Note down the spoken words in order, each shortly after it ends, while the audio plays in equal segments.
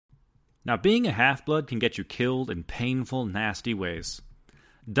Now, being a half-blood can get you killed in painful, nasty ways.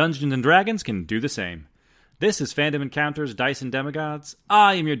 Dungeons & Dragons can do the same. This is Fandom Encounters Dice and Demigods.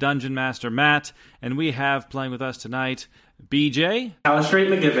 I am your Dungeon Master, Matt, and we have playing with us tonight BJ, Alistrate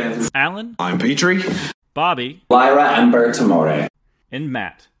McGivens, Alan, I'm Petrie, Bobby, Lyra Ember Tamore. and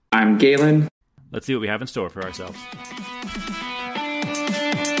Matt. I'm Galen. Let's see what we have in store for ourselves.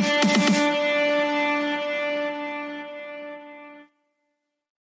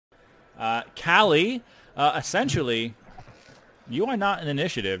 Callie, essentially, you are not an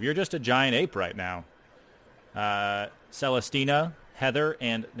initiative. You're just a giant ape right now. Celestina, Heather,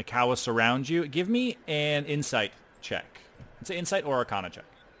 and Nakawa surround you. Give me an insight check. It's an insight or arcana check.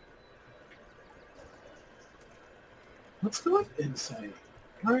 Let's go with insight.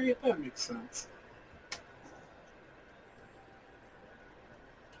 All right, that makes sense.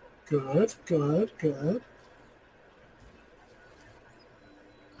 Good.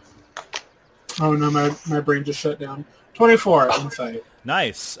 Oh no, my brain just shut down. 24 insight.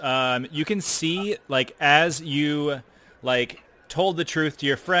 Nice. You can see, as you, told the truth to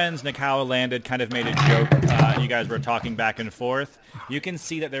your friends, Nakawa landed, kind of made a joke. You guys were talking back and forth. You can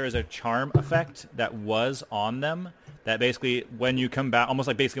see that there is a charm effect that was on them. That basically, when you come back, almost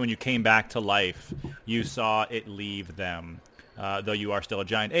like basically when you came back to life, you saw it leave them. Though you are still a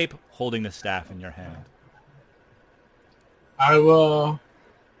giant ape, holding the staff in your hand. I will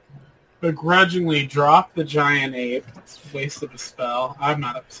begrudgingly drop the giant ape. It's wasted a spell. I'm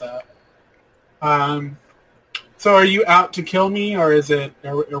not upset. So are you out to kill me, or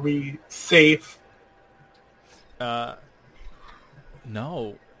are we safe? No,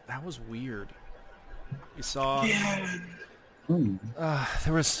 that was weird. You saw... Yeah.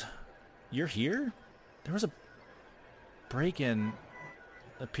 There was... You're here? There was a break-in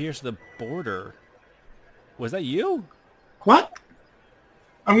that pierced the border. Was that you? What?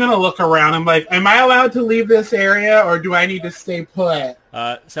 I'm going to look around. I'm like, am I allowed to leave this area, or do I need to stay put?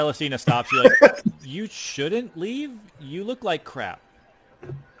 Celestina stops you like, you shouldn't leave? You look like crap.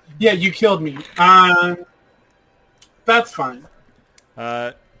 Yeah, you killed me. That's fine.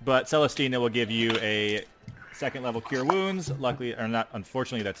 But Celestina will give you a second level cure wounds. Luckily, or not,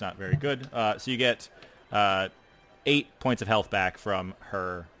 unfortunately, that's not very good. So you get 8 points of health back from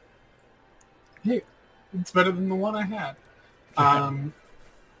her. Hey, it's better than the one I had.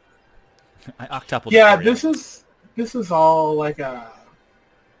 I octupled. Yeah, it for you. this is all like a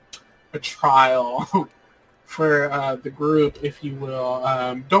trial for the group, if you will.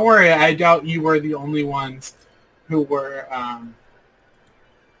 Don't worry, I doubt you were the only ones who were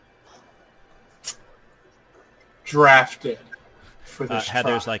drafted for this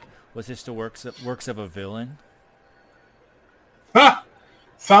Heather's trial. like, was this the works of a villain?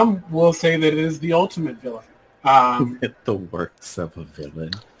 Some will say that it is the ultimate villain. the works of a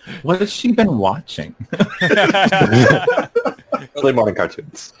villain. What has she been watching? Early morning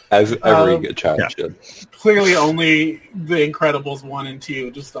cartoons, as every good child should. Clearly only The Incredibles 1 and 2,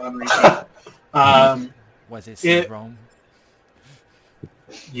 just on repeat. Was it Rome?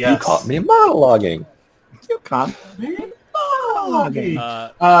 Yes. You caught me monologuing. You can't.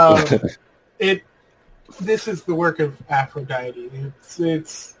 This is the work of Aphrodite.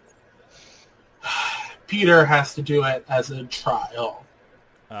 It's Peter has to do it as a trial.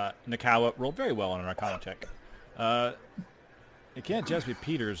 Nakawa rolled very well on an arcana check. It can't just be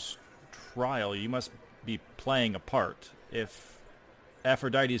Peter's trial. You must be playing a part. If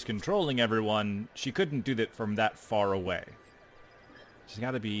Aphrodite's controlling everyone, she couldn't do that from that far away. She's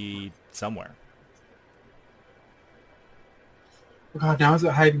got to be somewhere. Oh God, now is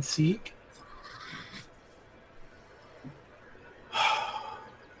it hide and seek?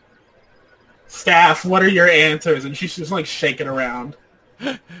 Staff, what are your answers? And she's just like shaking around.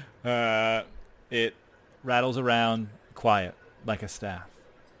 It rattles around quiet like a staff.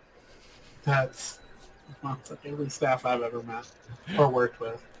 It's like every staff I've ever met or worked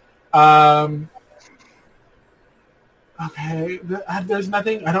with. Okay, there's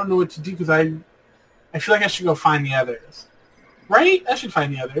nothing. I don't know what to do because I feel like I should go find the others. Right? I should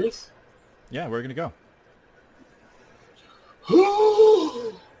find the others. Yeah, we're going to go.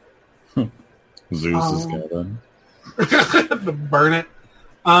 Zeus is going. Burn it.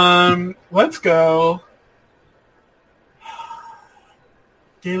 Let's go.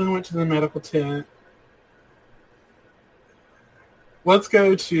 Galen went to the medical tent. Let's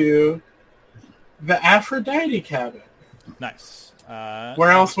go to the Aphrodite cabin. Nice.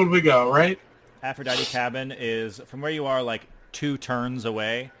 Where else would we go, right? Aphrodite cabin is from where you are, 2 turns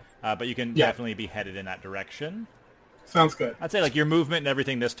away, but you can definitely be headed in that direction. Sounds good. I'd say your movement and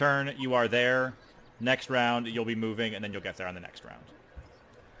everything this turn, you are there. Next round, you'll be moving, and then you'll get there on the next round.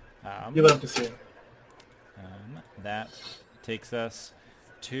 You love to see it. That takes us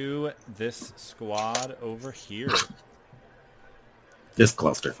to this squad over here. This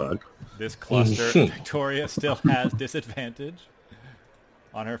clusterfuck. This cluster. Victoria still has disadvantage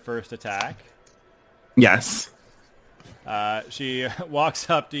on her first attack. Yes. She walks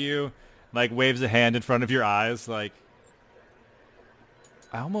up to you, like waves a hand in front of your eyes, like,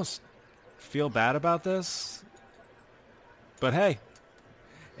 I almost feel bad about this, but hey.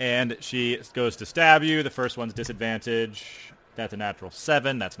 And she goes to stab you. The first one's disadvantage. That's a natural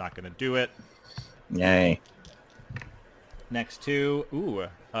 7. That's not going to do it. Yay. Next two. Ooh.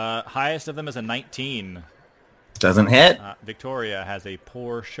 Highest of them is a 19. Doesn't hit. Victoria has a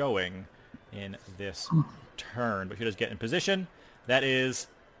poor showing in this turn, but she does get in position. That is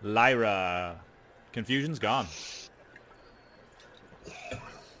Lyra. Confusion's gone.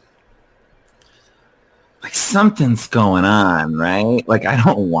 Like, something's going on, right? Like, I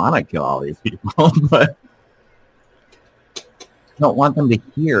don't want to kill all these people, but I don't want them to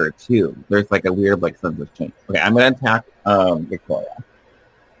hear, too. There's, like, a weird, like, sense of change. Okay, I'm going to attack Victoria.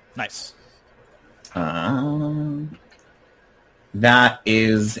 Nice. That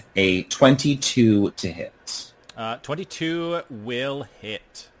is a 22 to hit. 22 will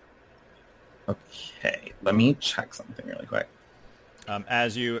hit. Okay, let me check something really quick.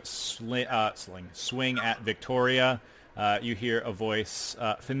 As you swing at Victoria, you hear a voice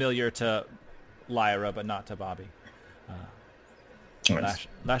familiar to Lyra, but not to Bobby.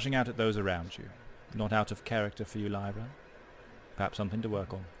 Lashing out at those around you. Not out of character for you, Lyra. Perhaps something to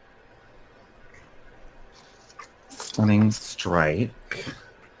work on. Stunning strike.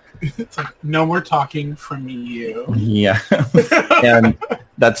 It's like, no more talking from you. Yeah. And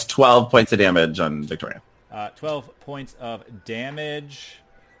that's 12 points of damage on Victoria. 12 points of damage,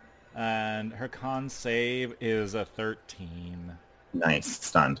 and her con save is a 13. Nice.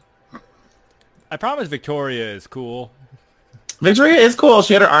 Stunned. I promise Victoria is cool. Victoria is cool.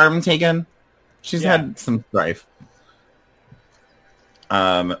 She had her arm taken. She's Yeah. had some strife.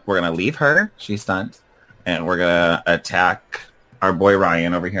 We're going to leave her. She's stunned. And we're going to attack our boy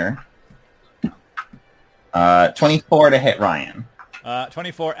Ryan over here. 24 to hit Ryan.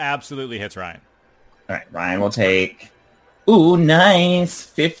 24 absolutely hits Ryan. All right, Ryan will take, ooh, nice,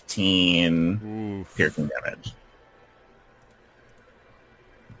 15 Oof. piercing damage.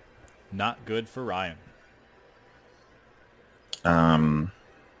 Not good for Ryan.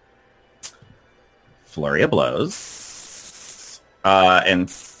 Flurry of blows, and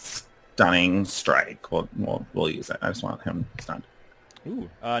stunning strike. We'll use it. I just want him stunned. Ooh,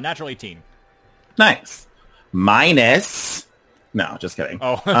 natural 18. Nice. Minus. No, just kidding.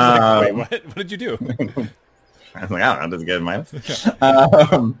 Oh, I was like, wait, what did you do? I was like, I don't know, does it get a minus?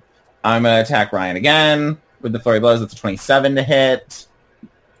 I'm going to attack Ryan again with the flurry of blows. That's a 27 to hit.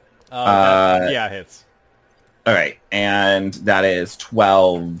 Yeah, it hits. All right, and that is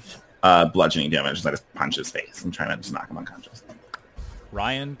 12 bludgeoning damage as I just punch his face. I'm trying to just knock him unconscious.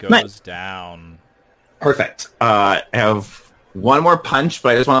 Ryan goes Nice. down. Perfect. I have one more punch,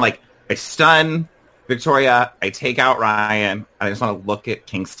 but I just want to, I stun Victoria, I take out Ryan, and I just want to look at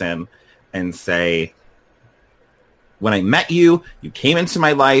Kingston and say, when I met you, you came into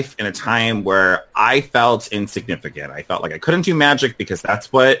my life in a time where I felt insignificant. I felt like I couldn't do magic because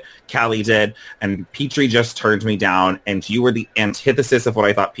that's what Callie did, and Petrie just turned me down, and you were the antithesis of what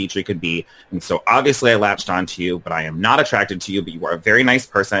I thought Petrie could be. And so obviously I latched onto you, but I am not attracted to you, but you are a very nice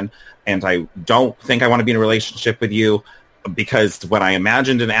person, and I don't think I want to be in a relationship with you because when I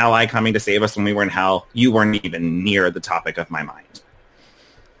imagined an ally coming to save us when we were in hell, you weren't even near the topic of my mind.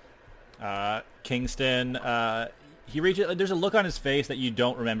 Kingston, he reaches. There's a look on his face that you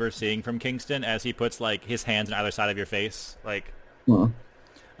don't remember seeing from Kingston as he puts his hands on either side of your face. The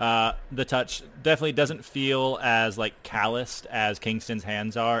touch definitely doesn't feel as calloused as Kingston's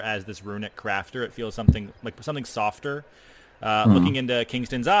hands are as this runic crafter. It feels something softer. Looking into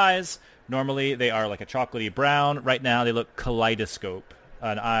Kingston's eyes, normally they are like a chocolatey brown. Right now they look kaleidoscope,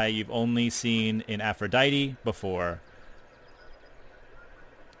 an eye you've only seen in Aphrodite before.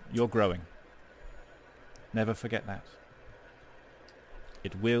 You're growing. Never forget that.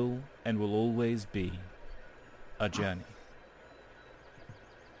 It will and will always be a journey.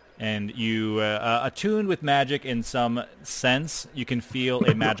 And you, attuned with magic in some sense, you can feel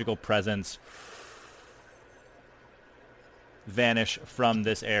a magical presence vanish from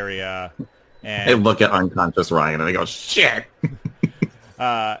this area. And I look at unconscious Ryan and I go, shit!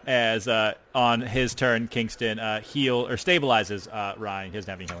 as on his turn, Kingston stabilizes Ryan. He doesn't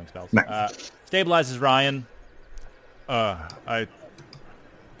have any healing spells. Nice. Stabilizes Ryan. I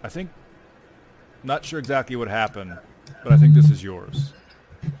think, not sure exactly what happened, but I think this is yours.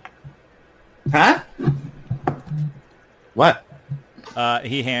 Huh? What?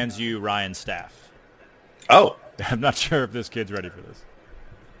 He hands you Ryan's staff. Oh. I'm not sure if this kid's ready for this.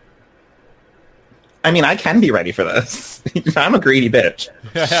 I mean, I can be ready for this. I'm a greedy bitch.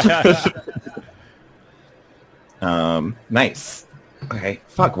 Nice. Okay.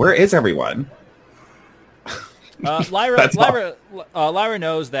 Fuck, where is everyone? Lyra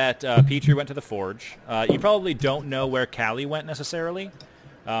knows that Petrie went to the forge. You probably don't know where Callie went necessarily,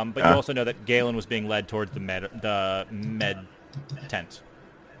 but you also know that Galen was being led towards the med tent.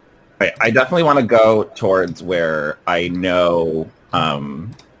 Right, I definitely want to go towards where I know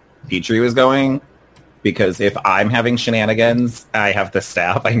Petrie was going, because if I'm having shenanigans, I have the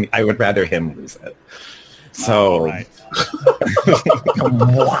staff. I would rather him lose it. So, Right.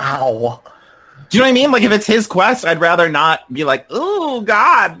 Wow. Do you know what I mean? Like, if it's his quest, I'd rather not be like, oh,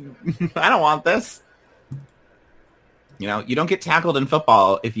 God, I don't want this. You know, you don't get tackled in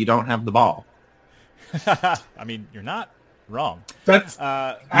football if you don't have the ball. I mean, you're not wrong. That's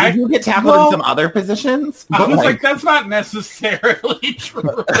You do get tackled in some other positions. I But was like, that's not necessarily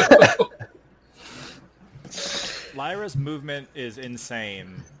true. Lyra's movement is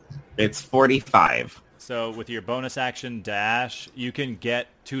insane. it's 45. So with your bonus action dash, you can get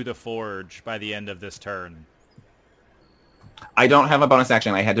to the forge by the end of this turn. I don't have a bonus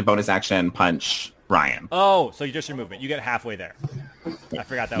action. I had to bonus action punch Ryan. Oh, so just your movement. You get halfway there. I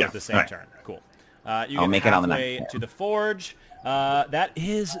forgot that Yeah, was the same all right. turn. Cool. You I'll get make it on the halfway next. to the forge. That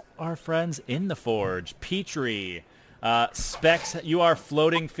is our friends in the forge. Petrie. Specs, you are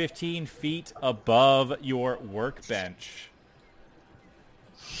floating 15 feet above your workbench.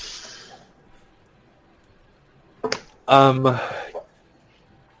 Can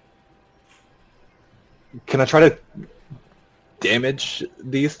I try to damage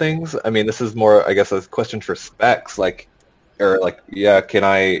these things? I mean, this is more, I guess, a question for Specs. Can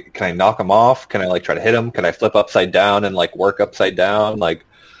I knock them off? Can I like try to hit them? Can I flip upside down and like work upside down? Like,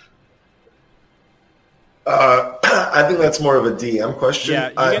 I think that's more of a DM question.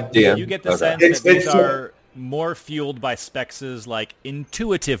 Yeah, you get the Okay. sense that It's these are more fueled by Specs' like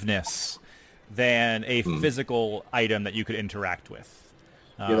intuitiveness than a physical item that you could interact with.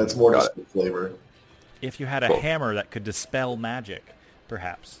 Yeah, that's more just the flavor. If you had a Cool. hammer that could dispel magic,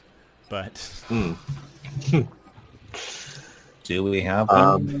 perhaps. But Do we have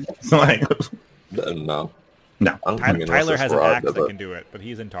one? Like, no. no. I don't Tyler, think Tyler has an Rod axe does that it. can do it, but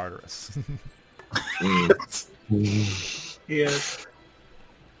he's in Tartarus. Yes.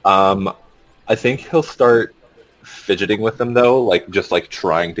 I think he'll start fidgeting with them though, like just like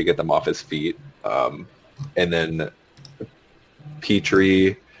trying to get them off his feet. And then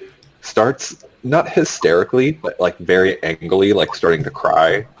Petrie starts not hysterically, but like very angrily, like starting to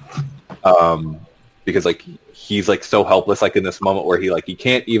cry. Because like he's like so helpless, like in this moment where he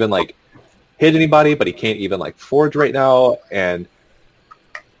can't even like hit anybody, but he can't even like forge right now, and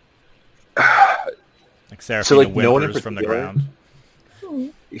Like Seraphina So, like, no one in whimpers from the particular?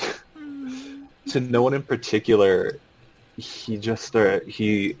 ground. to no one in particular, he just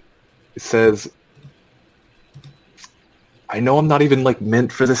he says, I know I'm not even like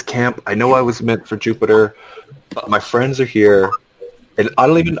meant for this camp. I know I was meant for Jupiter, but my friends are here, and I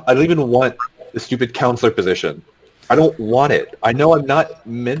don't even want the stupid counselor position. I don't want it. I know I'm not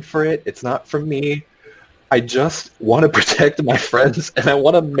meant for it. It's not for me. I just want to protect my friends, and I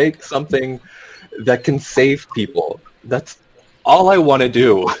want to make something that can save people. That's all I want to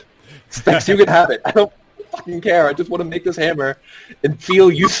do. Specs, you can have it. I don't fucking care. I just want to make this hammer and feel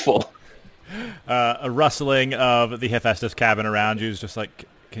useful. A rustling of the Hephaestus cabin around you is just like,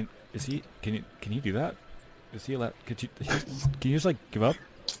 can you do that? Is he allowed? Can you just like give up?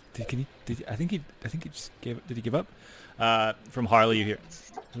 I think he just gave. Did he give up? From Harley, you hear,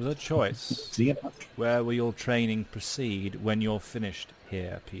 there's a choice. Where will your training proceed when you're finished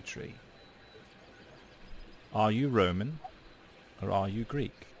here, Petrie? Are you Roman, or are you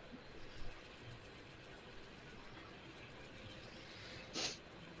Greek?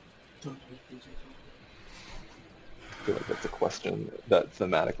 I feel like that's a question that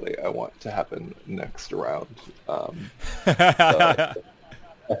thematically I want to happen next round.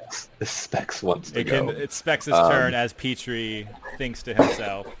 Specs wants to go. It's Specs' turn as Petrie thinks to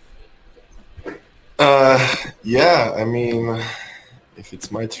himself. Yeah, I mean, if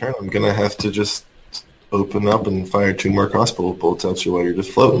it's my turn, I'm gonna have to just open up and fire 2 more crossbow bolts at you while you're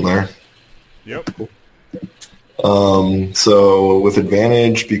just floating there. Yep. So with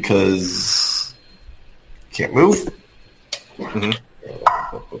advantage because can't move.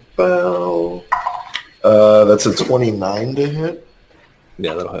 Well, that's a 29 to hit.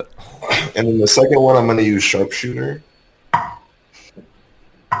 Yeah, that'll hit. And then the second one, I'm going to use sharpshooter.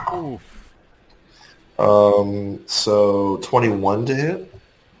 Oof. So 21 to hit.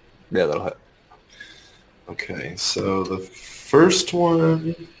 Yeah, that'll hit. Okay, so the first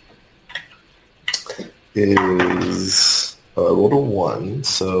one is rolled a 1,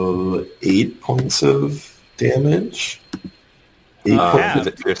 so 8 points of damage. 8 half. Is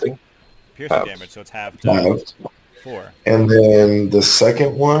it piercing? Piercing Halved. damage, so it's halved. Halved. 4. And then the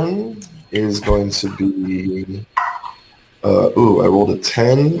second one is going to be... I rolled a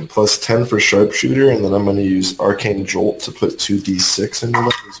 10 plus 10 for sharpshooter, and then I'm going to use Arcane Jolt to put 2d6 into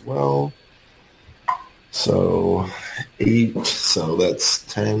that as well. So 8, so that's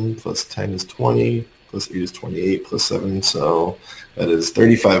 10 plus 10 is 20, plus 8 is 28, plus 7, so that is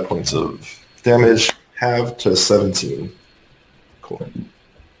 35 points of damage, halved to 17. Cool.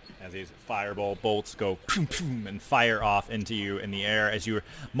 As these fireball bolts go boom, boom, and fire off into you in the air as you're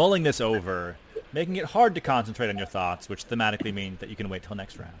mulling this over, making it hard to concentrate on your thoughts, which thematically means that you can wait till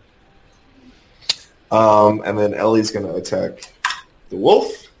next round. And then Ellie's going to attack the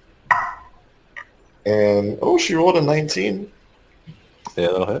wolf. And, she rolled a 19. Yeah,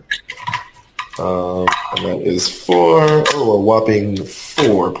 that'll hit. And that is a whopping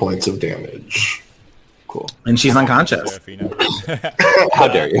 4 points of damage. Cool. And she's unconscious. Seraphina. How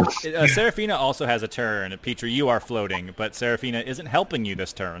dare you? Seraphina also has a turn. Petrie, you are floating, but Seraphina isn't helping you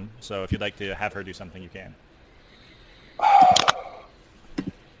this turn, so if you'd like to have her do something, you can.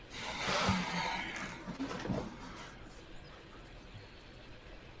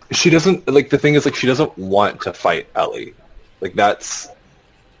 She doesn't, like, the thing is, like, she doesn't want to fight Ellie. Like, that's,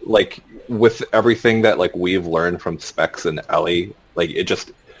 like, with everything that, like, we've learned from Specs and Ellie, like,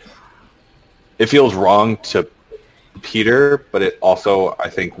 it feels wrong to Peter, but it also, I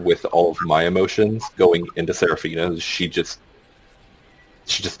think, with all of my emotions going into Seraphina, she just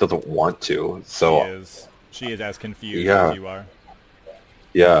doesn't want to. So she is as confused Yeah. as you are.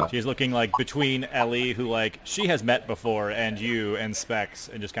 yeah, She's looking like between Ellie, who like she has met before, and you and Specs,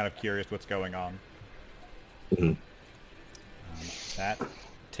 and just kind of curious what's going on. Mhm. That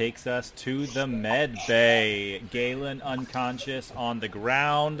takes us to the med bay. Galen unconscious on the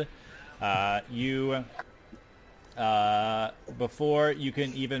ground. Before you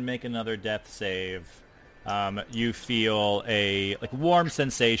can even make another death save, you feel a warm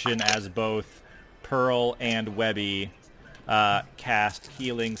sensation as both Pearl and Webby cast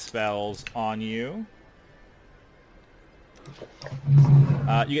healing spells on you.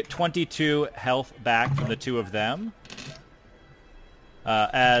 You get 22 health back from the two of them.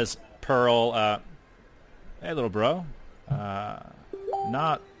 As Pearl, hey little bro,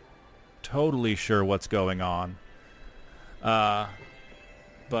 not totally sure what's going on,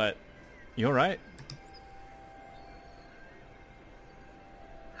 but you all right?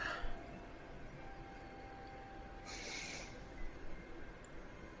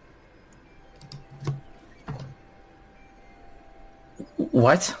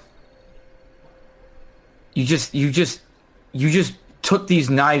 What? You just took these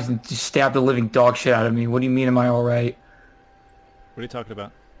knives and just stabbed the living dog shit out of me. What do you mean, am I all right? What are you talking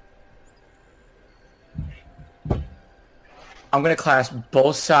about? I'm gonna clasp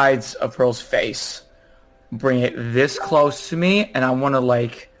both sides of Pearl's face, bring it this close to me, and I want to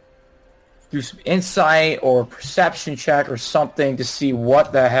like do some insight or perception check or something to see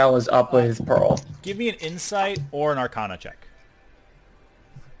what the hell is up with Pearl. Give me an insight or an arcana check.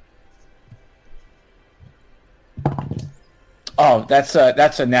 Oh, that's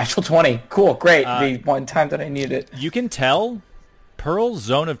a natural 20. Cool, great. The one time that I needed it. You can tell Pearl's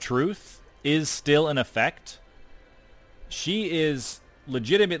zone of truth is still in effect. She is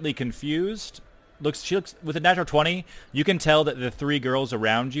legitimately confused. She looks with a natural 20. You can tell that the three girls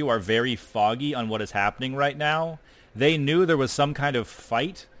around you are very foggy on what is happening right now. They knew there was some kind of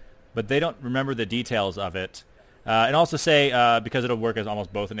fight, but they don't remember the details of it. And also say, because it'll work as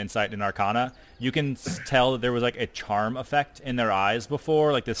almost both an insight and arcana, you can tell that there was like a charm effect in their eyes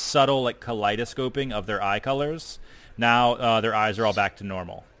before, like this subtle like kaleidoscoping of their eye colors. Now their eyes are all back to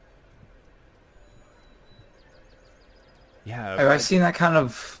normal. Yeah. Have I seen that kind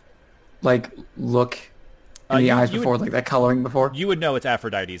of like look in the eyes before, like that coloring before? You would know it's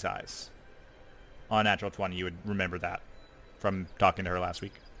Aphrodite's eyes. On natural 20, you would remember that from talking to her last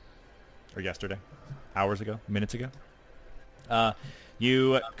week or yesterday. Hours ago, minutes ago.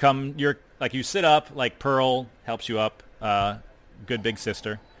 You sit up, like Pearl helps you up, good big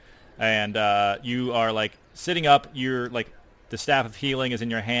sister, and you are like sitting up. You're like the staff of healing is in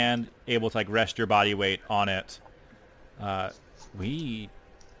your hand, able to like rest your body weight on it. We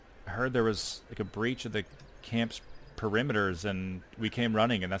heard there was like a breach of the camp's perimeters, and we came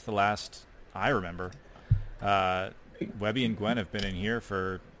running, and that's the last I remember. Webby and Gwen have been in here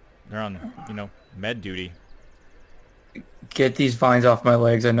for They're on, med duty. Get these vines off my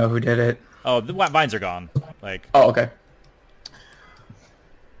legs. I know who did it. Oh, the vines are gone. Oh, okay.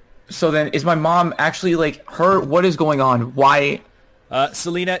 So then, is my mom actually her? What is going on? Why?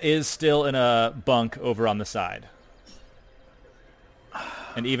 Selena is still in a bunk over on the side.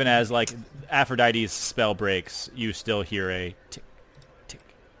 And even as Aphrodite's spell breaks, you still hear a tick, tick,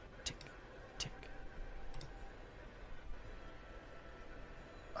 tick, tick.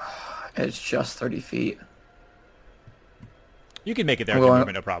 It's just 30 feet. You can make it there with your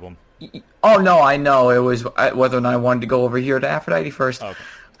movement, no problem. Oh no, I know. It was whether or not I wanted to go over here to Aphrodite first. Oh, okay.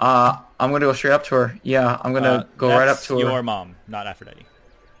 I'm gonna go straight up to her. Yeah, I'm gonna go right up to her. Your mom, not Aphrodite.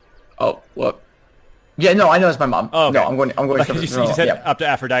 Oh, what? Yeah, no, I know it's my mom. Oh, okay. No, I'm going. You said up to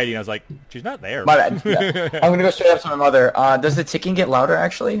Aphrodite, and I was like, she's not there. My bad. Yeah. I'm gonna go straight up to my mother. Does the ticking get louder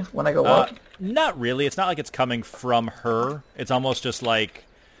actually when I go up? Not really. It's not like it's coming from her. It's almost just like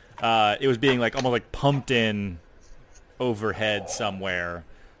it was being almost pumped in overhead somewhere,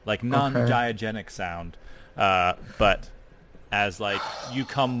 non-diagenic sound. But as you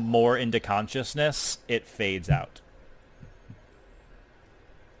come more into consciousness, it fades out.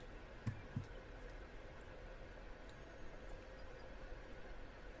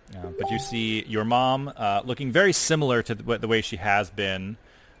 But you see your mom looking very similar to the way she has been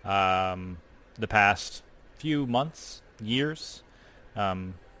the past few months, years,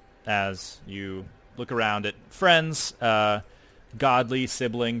 as you look around at friends, godly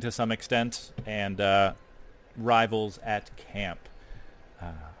sibling to some extent, and rivals at camp.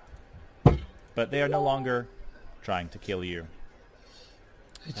 But they are no longer trying to kill you.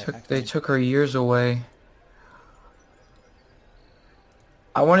 They took her years away.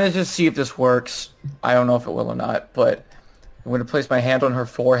 I wanted to just see if this works. I don't know if it will or not, but I'm going to place my hand on her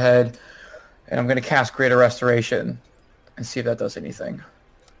forehead, and I'm going to cast Greater Restoration and see if that does anything.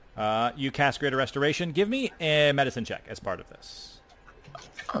 You cast Greater Restoration. Give me a medicine check as part of this.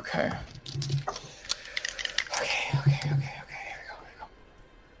 Okay. Here we go.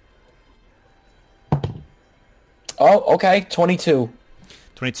 Oh, okay. 22.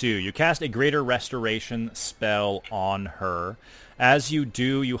 22. You cast a Greater Restoration spell on her. As you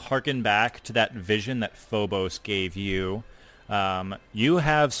do, you hearken back to that vision that Phobos gave you. You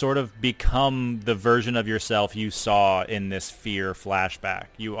have sort of become the version of yourself you saw in this fear flashback.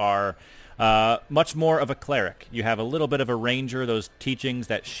 You are much more of a cleric. You have a little bit of a ranger, those teachings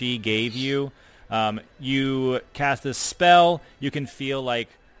that she gave you. You cast this spell. You can feel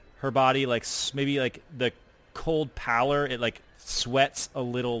her body, maybe the cold pallor. It sweats a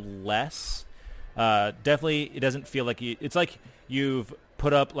little less. Definitely, it doesn't feel like you. It's like you've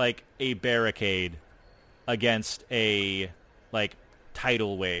put up a barricade against a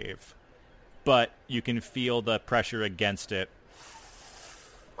tidal wave, but you can feel the pressure against it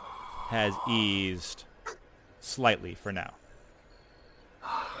has eased slightly for now.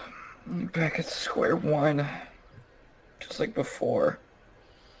 Back at square one, just like before.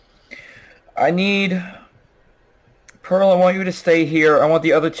 I need Pearl. I want you to stay here. I want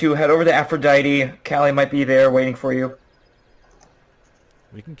the other two head over to Aphrodite. Callie might be there waiting for you.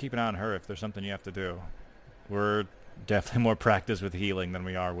 We can keep an eye on her if there's something you have to do. We're definitely more practiced with healing than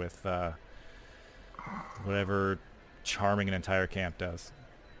we are with whatever charming an entire camp does.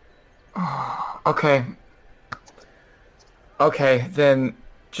 Okay. Okay, then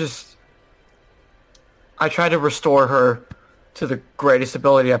just... I try to restore her to the greatest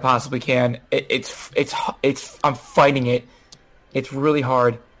ability I possibly can. I'm fighting it. It's really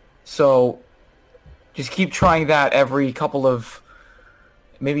hard. So just keep trying that every couple of...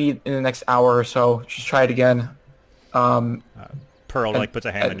 Maybe in the next hour or so. Just try it again. Pearl puts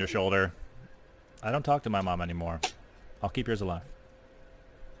a hand on your shoulder. I don't talk to my mom anymore. I'll keep yours alive.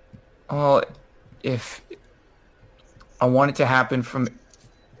 Well, if I want it to happen from...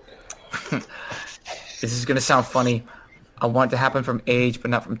 This is going to sound funny. I want it to happen from age,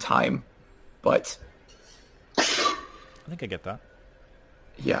 but not from time. But... I think I get that.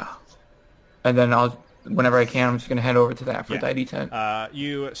 Yeah. And then whenever I can, I'm just going to head over to the Aphrodite tent.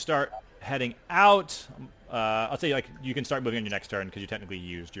 You start heading out. I'll say you can start moving on your next turn because you technically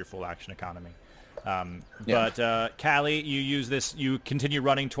used your full action economy. But Callie, you use this. You continue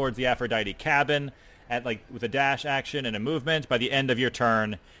running towards the Aphrodite cabin with a dash action and a movement. By the end of your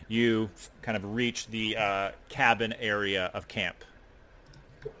turn, you kind of reach the cabin area of camp.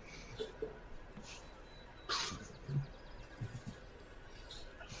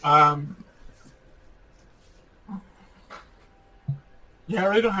 Yeah, I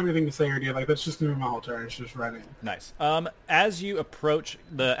really don't have anything to say or do. That's just gonna be my whole turn. It's just running. Nice. As you approach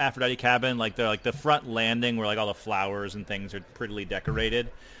the Aphrodite cabin, the front landing where all the flowers and things are prettily decorated,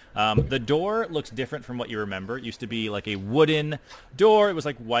 The door looks different from what you remember. It used to be like a wooden door. It was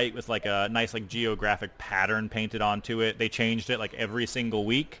like white with like a nice like geographic pattern painted onto it. They changed it like every single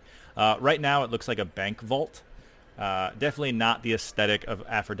week. Right now it looks like a bank vault. Definitely not the aesthetic of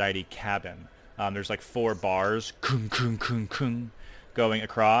Aphrodite Cabin. There's like 4 bars kung, kung, kung, kung, going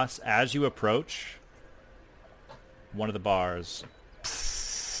across. As you approach, one of the bars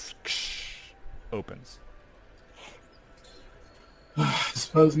opens. I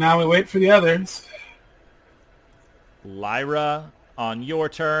suppose now we wait for the others. Lyra, on your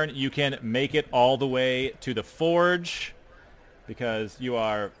turn, you can make it all the way to the forge because you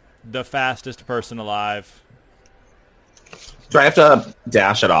are the fastest person alive. Do I have to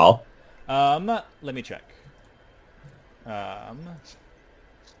dash at all? Let me check.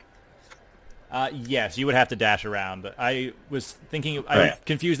 Yes, you would have to dash around. I was thinking, I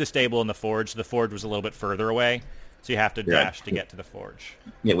confused the stable and the forge. The forge was a little bit further away, so you have to dash to get to the forge.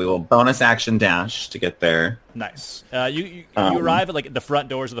 Yeah, we will bonus action dash to get there. Nice. You arrive at like the front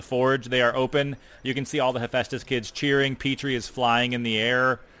doors of the forge. They are open. You can see all the Hephaestus kids cheering. Petrie is flying in the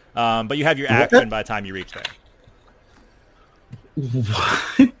air. But you have your action by the time you reach there.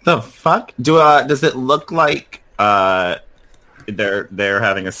 What the fuck? Does it look like they're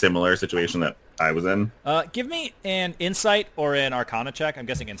having a similar situation that I was in? Give me an insight or an arcana check. I'm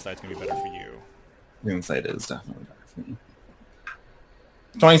guessing insight's gonna be better for you. Insight is definitely better for me.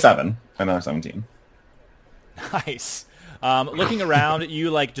 27. Another 17. Nice. Looking around,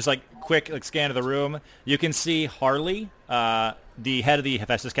 you just quick scan of the room. You can see Harley, the head of the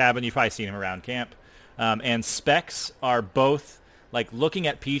Hephaestus cabin. You've probably seen him around camp. And Specs are both looking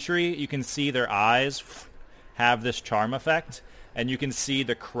at Petrie. You can see their eyes have this charm effect, and you can see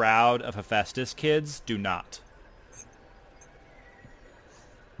the crowd of Hephaestus kids do not.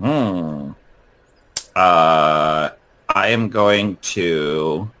 I am going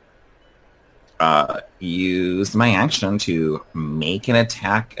to use my action to make an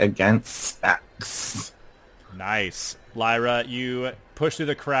attack against Specs. Nice. Lyra, you push through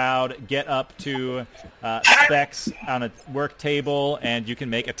the crowd, get up to Specs on a work table, and you can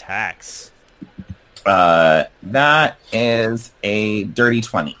make attacks. That is a dirty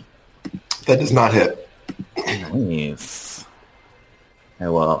 20. That does not hit. Nice. I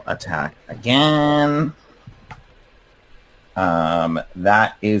will attack again.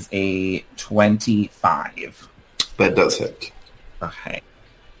 That is a 25. That does hit. Okay.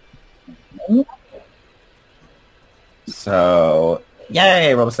 So,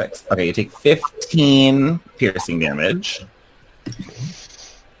 yay, roll a 6. Okay, you take 15 piercing damage.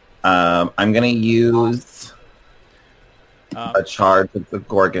 I'm going to use a charge with the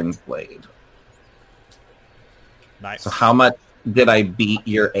Gorgon's Blade. Nice. So how much did I beat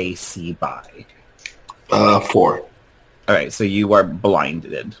your AC by? 4. All right, so you are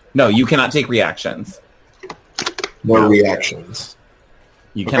blinded. No, you cannot take reactions. No reactions.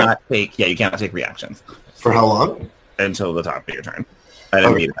 You cannot take reactions. For how long? Until the top of your turn. I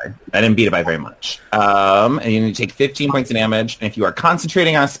didn't beat it by very much. And you need to take 15 points of damage. And if you are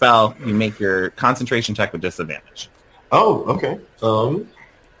concentrating on a spell, you make your concentration check with disadvantage. Oh, okay.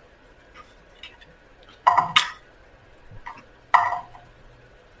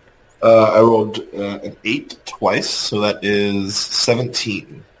 I rolled an 8 twice, so that is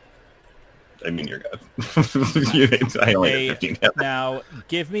 17. I mean, you're good. I only did 15. Now,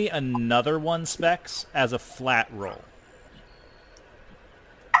 give me another one, Specs, as a flat roll.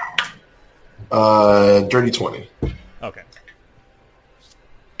 Dirty 20. Okay.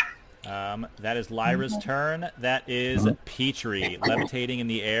 That is Lyra's turn. That is Petrie, levitating in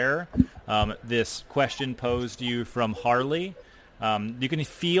the air. This question posed to you from Harley. You can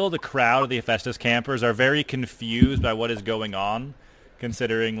feel the crowd of the Hephaestus campers are very confused by what is going on,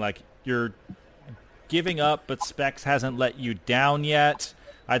 considering you're giving up, but Specs hasn't let you down yet.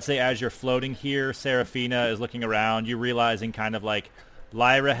 I'd say as you're floating here, Seraphina is looking around, you realizing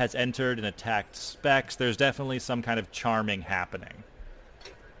Lyra has entered and attacked Specs. There's definitely some kind of charming happening.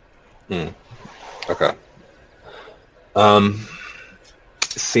 Okay.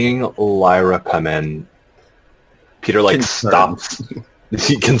 Seeing Lyra come in, Peter stops.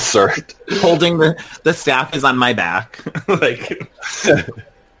 He concerned. Holding the staff is on my back.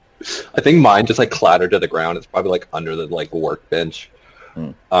 I think mine just clattered to the ground. It's probably under the workbench.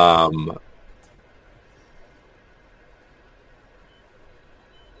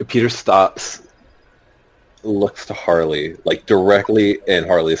 Peter stops, looks to Harley, directly in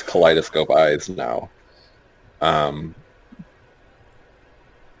Harley's kaleidoscope eyes now.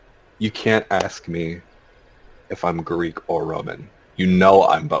 You can't ask me if I'm Greek or Roman. You know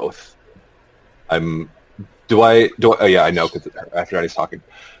I'm both. Oh yeah, I know, because Aphrodite's talking.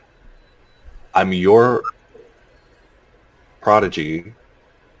 I'm your prodigy.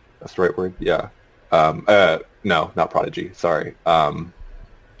 That's the right word? Yeah. No, not prodigy. Sorry.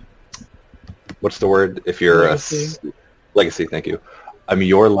 What's the word if you're Legacy. Legacy, thank you. I'm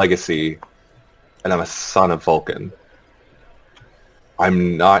your legacy, and I'm a son of Vulcan.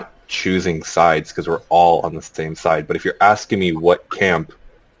 I'm not choosing sides because we're all on the same side. But if you're asking me what camp,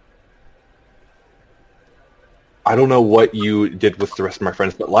 I don't know what you did with the rest of my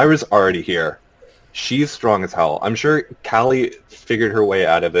friends, but Lyra's already here. She's strong as hell. I'm sure Callie figured her way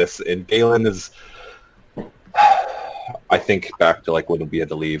out of this, and Galen is... I think back to like when we had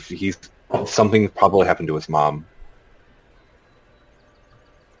to leave. Something probably happened to his mom.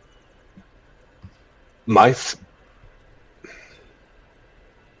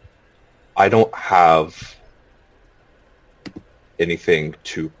 I don't have anything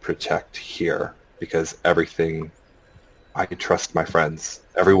to protect here because I trust my friends.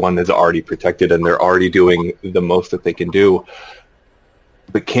 Everyone is already protected and they're already doing the most that they can do.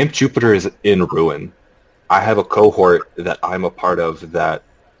 But Camp Jupiter is in ruin. I have a cohort that I'm a part of that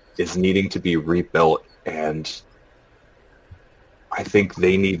is needing to be rebuilt, and I think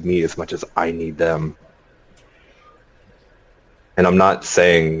they need me as much as I need them. And I'm not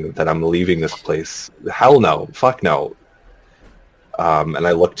saying that I'm leaving this place. Hell no. Fuck no. And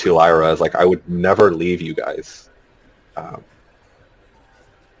I look to Lyra as like, I would never leave you guys. But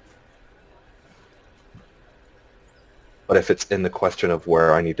if it's in the question of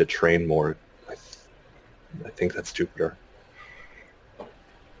where I need to train more, I think that's Jupiter.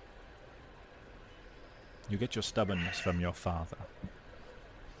 You get your stubbornness from your father.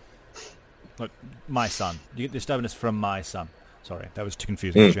 Look, my son. You get your stubbornness from my son. Sorry, that was too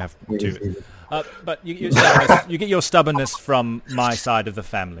confusing. You have two. But you get your stubbornness from my side of the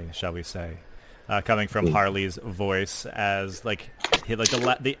family, shall we say? Coming from Harley's voice as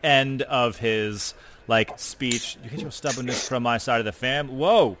the end of his speech. You get your stubbornness from my side of the fam.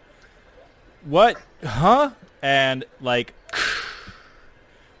 Whoa, what? Huh? And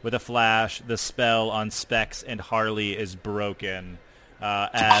with a flash, the spell on Specs and Harley is broken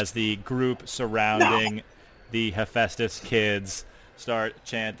as the group surrounding the Hephaestus kids start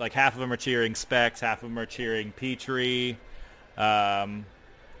chant. Half of them are cheering Specs, half of them are cheering Petrie.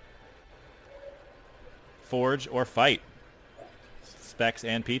 Forge or fight. Specs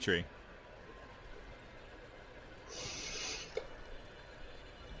and Petrie.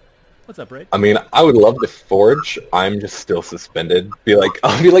 What's up, Braid? I mean, I would love to forge. I'm just still suspended.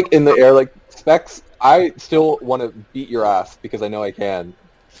 I'll be in the air Specs, I still want to beat your ass because I know I can.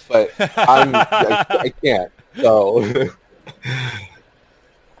 But I can't. So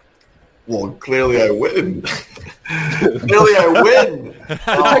well, clearly I win. Clearly I win.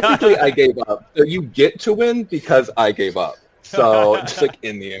 Technically I gave up. So you get to win because I gave up. So just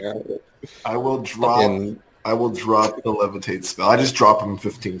in the air. I will drop the levitate spell. I just drop him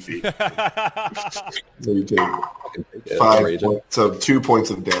 15 feet. So you take 5 points, so 2 points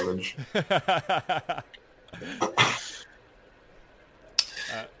of damage.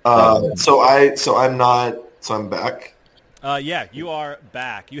 So I'm back. Yeah, you are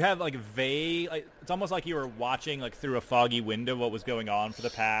back. You have vague. It's almost like you were watching through a foggy window what was going on for the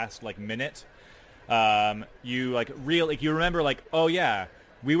past minute. You you remember oh yeah.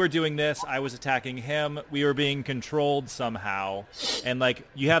 We were doing this, I was attacking him, we were being controlled somehow, and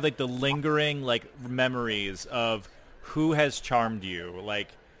you have the lingering memories of who has charmed you.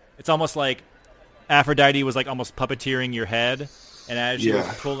 It's almost like Aphrodite was almost puppeteering your head, and as she was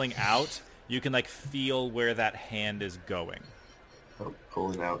pulling out, you can feel where that hand is going. Oh,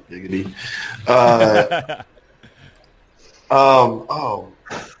 pulling out, giggity.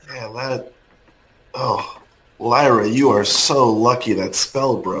 Lyra, you are so lucky that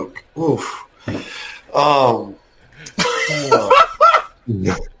spell broke. Oof. I'm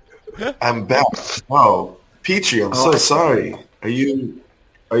back. Wow. Petrie, I'm so sorry. Are you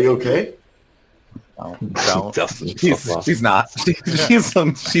okay? No. She's not.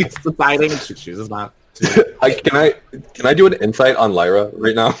 She's deciding. She's not. Can I do an insight on Lyra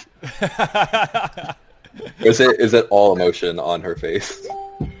right now? Is it all emotion on her face?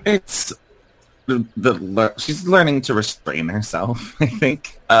 It's she's learning to restrain herself. I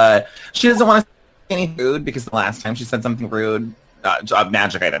think she doesn't want to say any rude because the last time she said something rude, a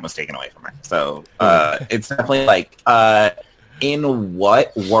magic item was taken away from her. So it's definitely in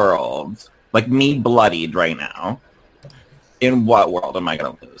what world, me bloodied right now, in what world am I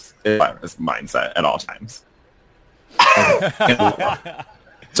going to lose? This mindset at all times.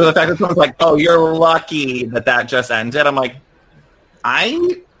 So the fact that someone's oh, you're lucky that just ended. I'm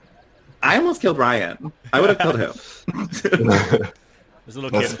I almost killed Ryan. I would have killed him. There's a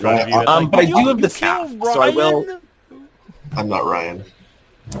little kid That's in front of you. right. That's like, But I "You- do have you the staff, killed so I will. Ryan?" I'm not Ryan.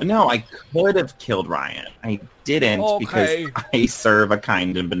 No, I could have killed Ryan. I didn't Okay. because I serve a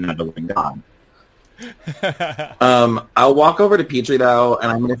kind and benevolent God. I'll walk over to Petrie though,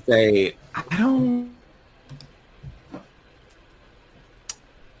 and I'm gonna say, I don't.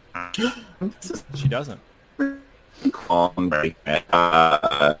 She doesn't.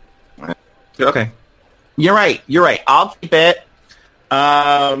 Okay. You're right. I'll keep it.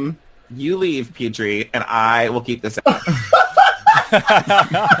 You leave, Petrie, and I will keep this.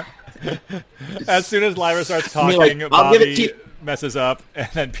 As soon as Lyra starts I mean, talking, like, I'll give it Bobby to messes up, and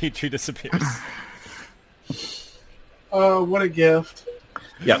then Petrie disappears. Oh, what a gift.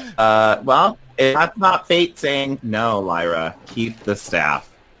 Yep. Well, if that's not fate saying no, Lyra, keep the staff.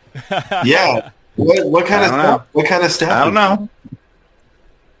 Yeah. What kind of I don't know. staff? What kind of staff? I don't know.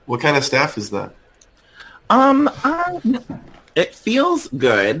 What kind of staff is that? It feels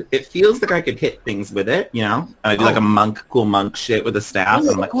good. It feels like I could hit things with it, you know? I do like a cool monk shit with a staff. And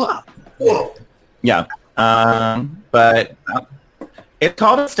I'm like, whoa. Whoa. Yeah. But it's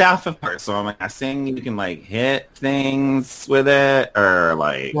called a staff of course, so I'm guessing you can like hit things with it or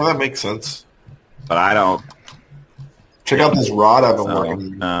like, Well, that makes sense. but I don't. Check out this rod I've been So,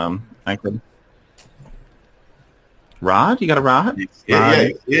 working. I could. Rod? You got a rod? Yeah.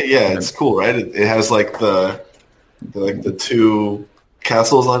 It's cool, right? It has like the two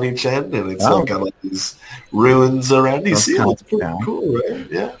castles on each end, and it's like got like these ruins around. You That's see, kind it's of pretty cool. cool, right?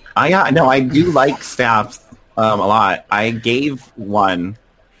 Yeah. I do like staffs a lot. I gave one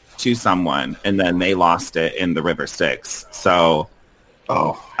to someone, and then they lost it in the River Styx. So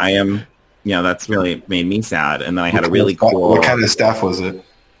Oh, I am, that's really made me sad. And then I had a really cool. What kind of staff was it?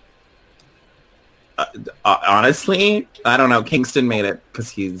 Honestly, I don't know. Kingston made it because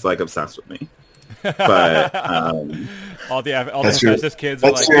he's like obsessed with me. But all the That's your- Hephaestus kids are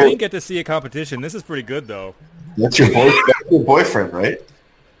that's like, your- I didn't get to see a competition. This is pretty good, though. That's your boyfriend, right?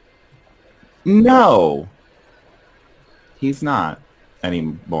 no, he's not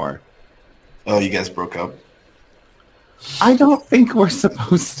anymore. Oh, you guys broke up. I don't think we're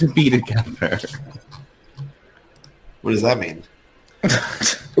supposed to be together. What does that mean?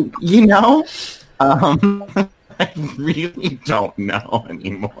 I really don't know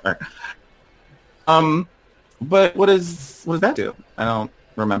anymore. But what does that do? I don't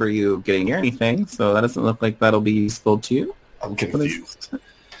remember you getting near anything, so that doesn't look like that'll be useful to you. I'm confused.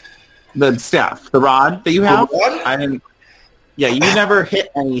 The staff, the rod that you have, The rod? I didn't. Yeah, you never hit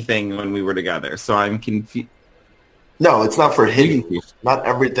anything when we were together, so I'm confused. No, it's not for hitting. Not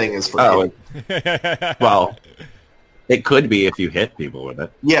everything is for Oh, hitting. well, it could be if you hit people with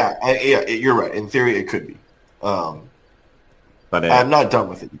it, Yeah, you're right. In theory, it could be. but I'm not done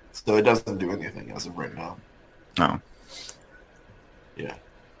with it, so it doesn't do anything as of right now. no. Yeah.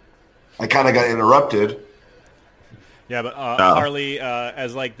 I kind of got interrupted. Yeah, but Harley,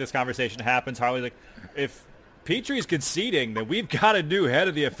 as like this conversation happens, Harley's like, if Petrie's conceding, then we've got a new head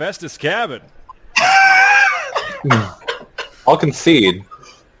of the Hephaestus cabin. I'll concede,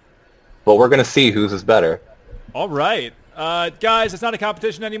 but we're gonna see whose is better. All right. Guys, it's not a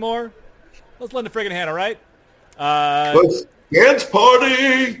competition anymore. Let's lend a friggin' hand, all right? Let's dance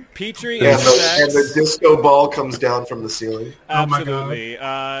party! Petrie And and the, Sex. and the disco ball comes down from the ceiling. Oh my God. Absolutely.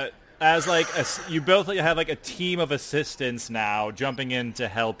 As like you both have like a team of assistants now jumping in to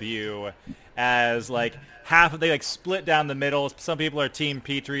help you. As like half of they like split down the middle. Some people are Team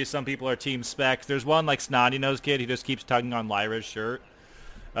Petrie, some people are Team Specs. There's one like snotty nosed kid who just keeps tugging on Lyra's shirt.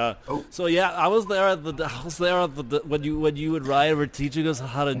 So yeah, I was there when you and Ryan were teaching us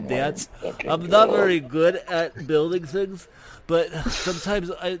how to dance. I'm not very good at building things, but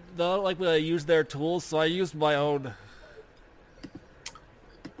sometimes I don't like when I use their tools, so I used my own.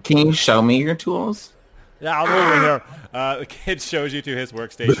 Can you show me your tools? Yeah, I'm over here. The kid shows you to his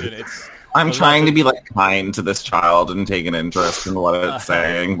workstation. It's I'm trying to be like kind to this child and take an interest in what it's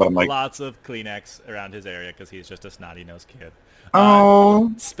saying, but I'm like, lots of Kleenex around his area because he's just a snotty-nosed kid.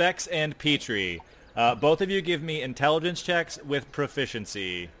 oh, Specs and Petrie, both of you give me intelligence checks with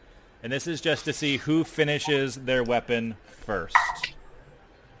proficiency. And this is just to see who finishes their weapon first.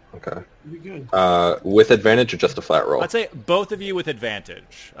 Okay. Be good. With advantage or just a flat roll? I'd say both of you with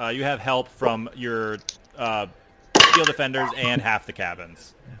advantage. You have help from your field defenders and half the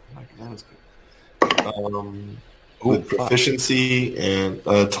cabins. That was good. With proficiency and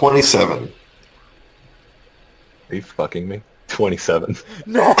 27. Are you fucking me? 27.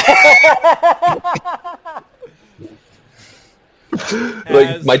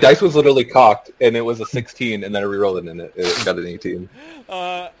 Like, my dice was literally cocked, and it was a 16, and then I rerolled it, and it got an 18.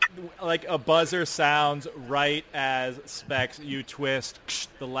 like a buzzer sounds right as Specs, you twist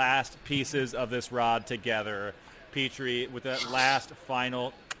the last pieces of this rod together. Petrie, with that last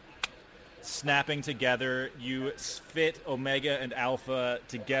final snapping together, you fit Omega and Alpha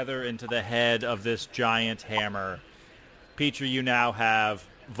together into the head of this giant hammer. Petrie, you now have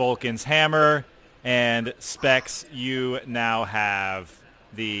Vulcan's hammer, and Specs, you now have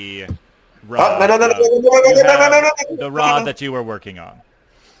the rod. The rod that you were working on.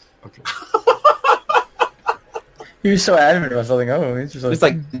 Okay. He was so adamant about something. Oh, he's just It's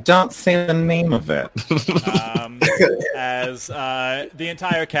like, don't say the name of it. As the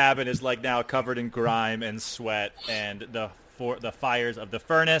entire cabin is like now covered in grime and sweat and the fires of the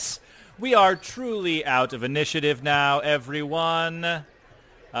furnace. We are truly out of initiative now, everyone.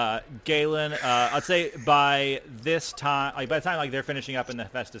 Galen, I'd say by this time, by the time like they're finishing up in the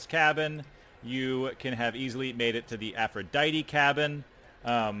Hephaestus cabin, you can have easily made it to the Aphrodite cabin.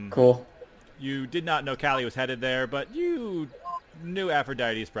 cool. You did not know Callie was headed there, but you knew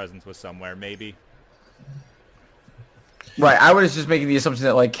Aphrodite's presence was somewhere, maybe. Right, I was just making the assumption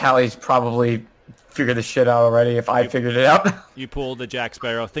that like Callie's probably figured this shit out already. If I figured it out, You pulled the Jack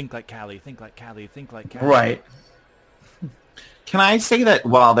Sparrow. Think like Callie. Think like Callie. Think like Callie. right? Can I say that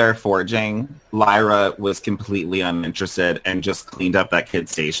while they're forging, Lyra was completely uninterested and just cleaned up that kid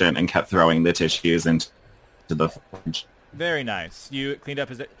station and kept throwing the tissues into the forge? Very nice. You cleaned up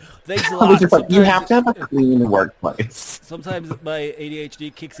his... Thanks a I was lot. just like, you have to Sometimes- have a clean workplace. Sometimes my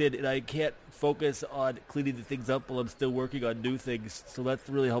ADHD kicks in and I can't focus on cleaning the things up while I'm still working on new things. So that's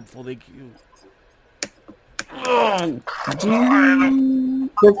really helpful. Thank you.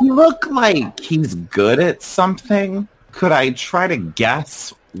 Does he look like he's good at something? Could I try to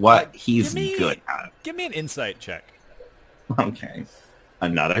guess what he's Give me- good at? Give me an insight check. Okay.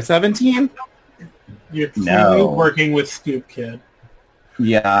 Another 17? You're clearly No. working with Scoop Kid.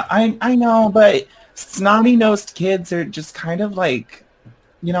 Yeah, I know, but snotty-nosed kids are just kind of like,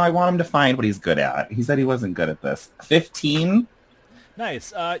 I want him to find what he's good at. He said he wasn't good at this. 15?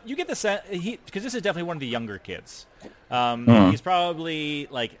 Nice. You get the sense because this is definitely one of the younger kids. Hmm. He's probably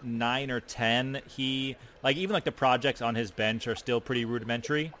like 9 or 10. He even like the projects on his bench are still pretty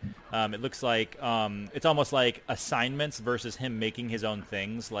rudimentary. It looks like it's almost like assignments versus him making his own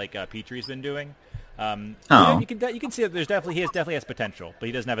things, like Petrie's been doing. Oh. You can see that he definitely has potential, but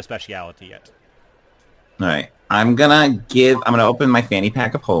he doesn't have a speciality yet. All right. I'm gonna open my fanny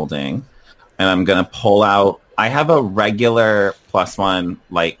pack of holding, and I'm gonna pull out. I have a regular +1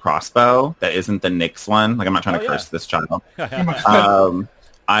 light crossbow that isn't the Nyx one. Like, I'm not trying to Oh, yeah. curse this child. Cool.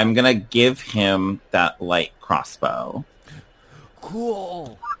 I'm gonna give him that light crossbow.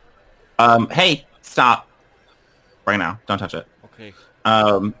 Hey, stop! Right now, don't touch it. Okay.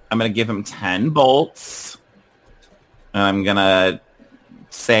 I'm gonna give him 10 bolts, and I'm gonna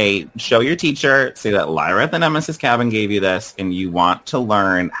say, show your teacher, say that Lyra at the Nemesis cabin gave you this, and you want to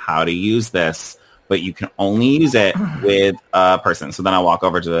learn how to use this, but you can only use it with a person. So then I'll walk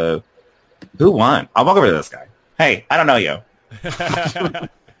over to who won? I'll walk over to this guy. Hey, I don't know you.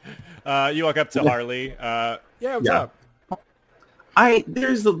 You walk up to Harley. Yeah, what's Yeah. up?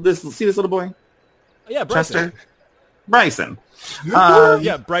 There's this. See this little boy, Yeah, Bryson. Chester, Bryson.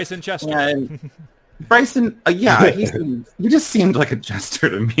 Yeah, Bryson Chester. And Bryson, he just seemed like a jester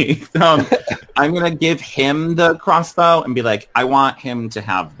to me. I'm gonna give him the crossbow and be like, I want him to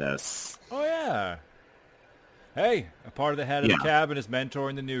have this. Oh, yeah. Hey, a part of the head of Yeah. the cabin is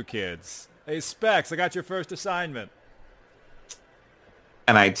mentoring the new kids. Hey, Specs, I got your first assignment.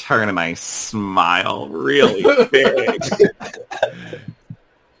 And I turn and I smile really big.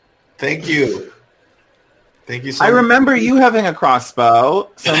 Thank you. Thank you so I much. remember you having a crossbow,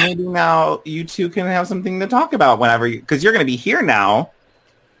 so maybe now you two can have something to talk about whenever because you're going to be here now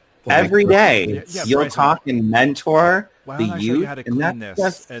every day. Yeah, You'll Bryson. talk and mentor Why the don't I show youth, you how to and clean that's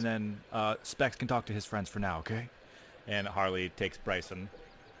this, just- and then Specs can talk to his friends for now, okay? And Harley takes Bryson.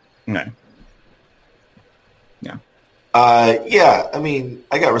 Okay. Yeah. Yeah, I mean,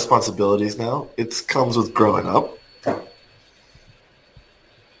 I got responsibilities now. It comes with growing up.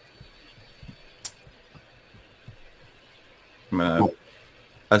 I'm going to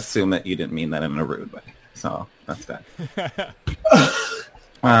assume that you didn't mean that in a rude way. So that's that.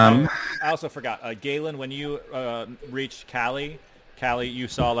 I also forgot, Galen, when you reached Callie, you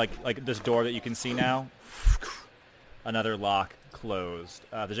saw like this door that you can see now. Another lock closed.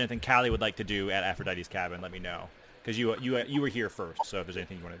 If there's anything Callie would like to do at Aphrodite's cabin, let me know. Because you were here first, so if there's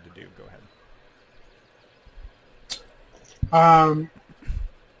anything you wanted to do, go ahead.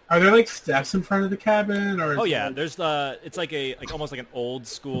 Are there like steps in front of the cabin, or? Oh yeah, there's it's like almost like an old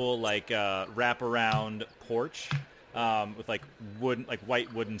school wraparound porch with like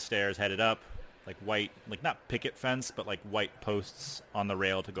white wooden stairs headed up, like white, like not picket fence, but like white posts on the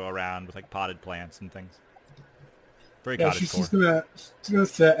rail to go around with like potted plants and things. Very Yeah, cottage she's core. just gonna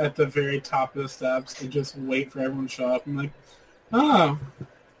sit at the very top of the steps and just wait for everyone to show up. I'm like, oh,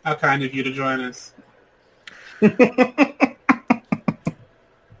 how kind of you to join us.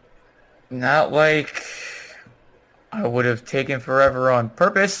 Not like I would have taken forever on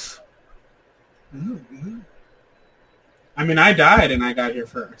purpose. Mm-hmm. I mean, I died and I got here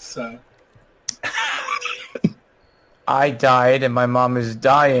first, so. I died and my mom is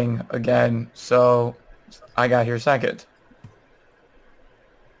dying again, so I got here second.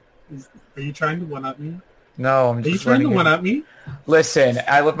 Are you trying to one-up me? No, I'm Are you just trying to letting you- one-up me? Listen,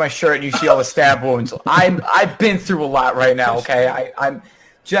 I lift my shirt and you see all the stab wounds. I've been through a lot right now, okay? I'm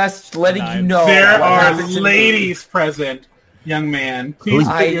just letting you know. There what are happened to me. ladies present, young man. Please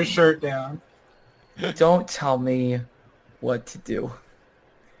I- put your shirt down. Don't tell me what to do.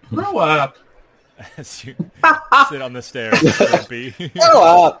 Grow up. As you sit on the stairs, Grumpy.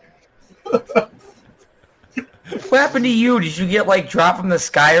 What happened to you? Did you get like dropped from the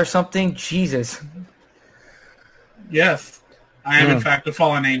sky or something? Jesus. Yes, I am in fact a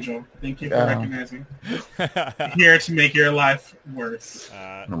fallen angel. Thank you for Oh. recognizing. Here to make your life worse.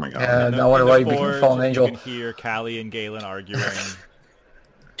 Oh my god. And I In wonder the why you became a forge, fallen angel. You can hear Callie and Galen arguing.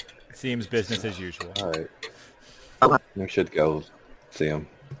 Seems business as usual. All right. We should go see him.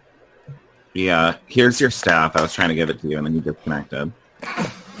 Yeah, here's your staff. I was trying to give it to you, and then you disconnected.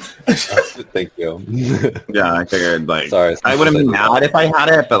 Thank you. Yeah, I figured, like, Sorry. I would have been mad if I had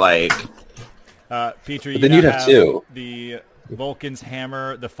it, but, like, Petrie, But you then you'd now have two. the Vulcan's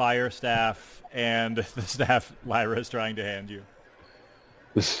hammer, the fire staff, and the staff Lyra is trying to hand you.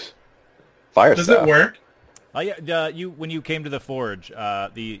 Fire Does staff. it work? Oh yeah, you when you came to the forge,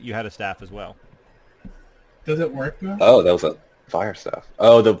 you had a staff as well. Does it work though? Oh, that was a fire staff.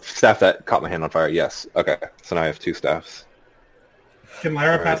 Oh, the staff that caught my hand on fire. Yes. Okay. So now I have two staffs. Can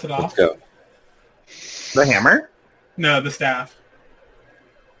Lyra All pass right, it let's off? go. the hammer? No, the staff.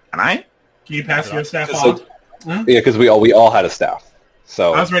 Can I? Can you pass your staff So- off? Huh? Yeah, because we all had a staff.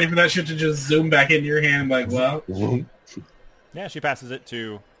 So I was ready for that shit to just zoom back into your hand. Like, well, Yeah, she passes it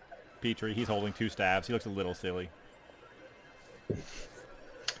to Petrie. He's holding two staves. He looks a little silly.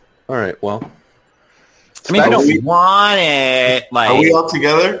 all right. Well, I mean, I Are we- don't want it. Like, Are we all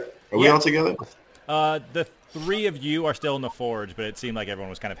together? Are we Yeah. all together? The three of you are still in the forge, but it seemed like everyone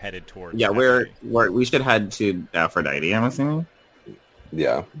was kind of headed towards. yeah, Aphrodite. we should head to Aphrodite, I'm assuming.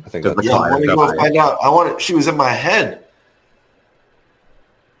 yeah, I think Does that's Yeah, I fire want to go go by? find out. I wanted. She was in my head.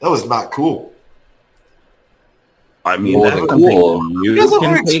 That was not cool. I mean, Well, that's cool. something You you guys ever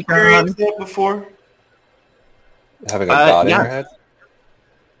can take on. experienced that before? having a god in yeah. your head.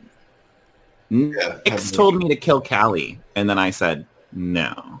 Yeah. Nix told me to kill Callie, and then I said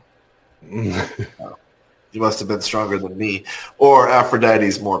no. You must have been stronger than me, or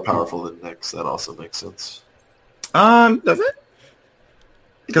Aphrodite's more powerful than Nyx. That also makes sense. Does it?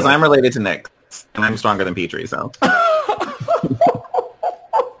 Because I'm related to Nick, and I'm stronger than Petrie, so.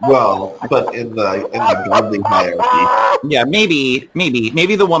 Well, but in the godly hierarchy, Yeah, maybe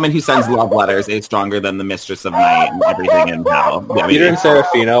the woman who sends love letters is stronger than the mistress of night and everything in hell. Yeah, Peter maybe. and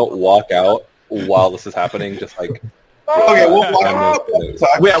Serafina walk out while this is happening, just like. okay. Well, Yeah,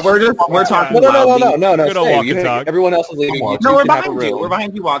 we're talking. No, loudly. Good old Stay. walk You and hang- talk. everyone else is leaving. You No, two we're can have a behind you. room. We're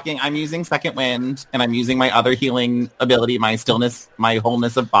behind you walking. I'm using second wind, and I'm using my other healing ability, my stillness, my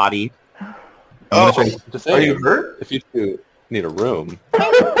wholeness of body. Oh, Just are you saying, hurt? if you two need a room,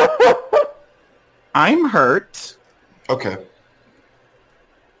 I'm hurt. Okay.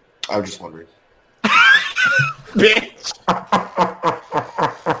 I was just wondering. Bitch.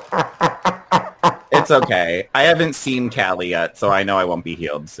 It's okay. I haven't seen Callie yet, so I know I won't be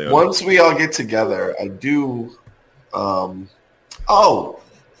healed soon. Once we all get together, I do. Oh,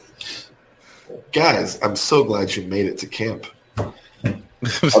 guys, I'm so glad you made it to camp.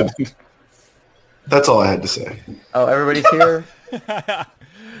 That's all I had to say. Oh, everybody's here? did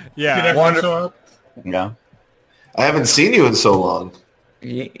Yeah, everyone show up? Yeah. I haven't seen you in so long.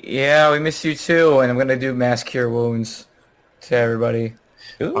 Yeah, we missed you too, and I'm going to do mass cure wounds to everybody.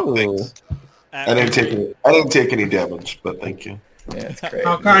 Oh, thanks. I didn't take any damage, but thank you. Yeah, it's great.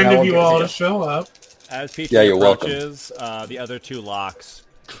 How kind Yeah, of we'll you get all to to show up. As Petrie Yeah, you're welcome. approaches, the other two locks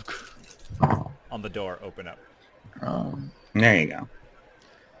on the door open up. There you go.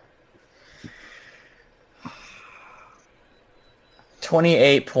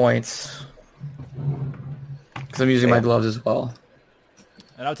 28 points. Because I'm using my gloves as well.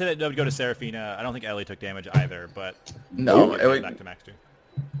 And I would say that would go to Serafina. I don't think Ellie took damage either, but No, it it would, back to max 2.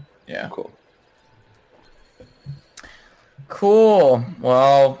 yeah. cool. Cool.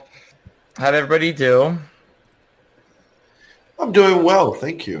 Well, how'd everybody do? I'm doing well,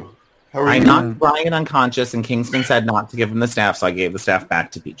 thank you. How are I you? knocked Brian unconscious, and Kingston said not to give him the staff, so I gave the staff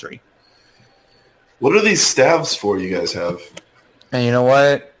back to Petrie. What are these staves for you guys have? And you know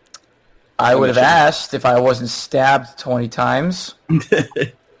what? I would have asked if I wasn't stabbed 20 times.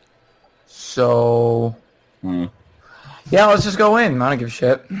 So, yeah, let's just go in. I don't give a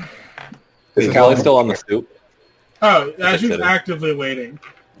shit. Is Callie still on the stoop? Oh, she's actively waiting.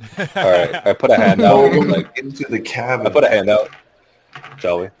 All right, I put a hand out. Like, Into the cabin. I put a hand out.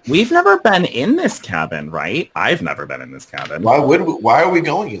 Shall we? We've never been in this cabin, right? I've never been in this cabin. Why are we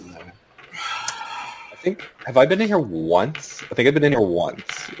going in there? I think, have I been in here once? I think I've been in here once,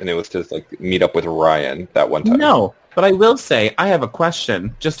 and it was just like meet up with Ryan that one time. No, but I will say I have a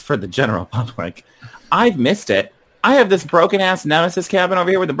question just for the general public. I've missed it. I have this broken-ass Nemesis cabin over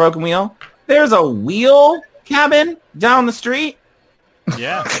here with the broken wheel. There's a wheel cabin down the street.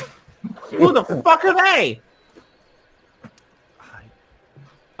 Yeah. Who the fuck are they?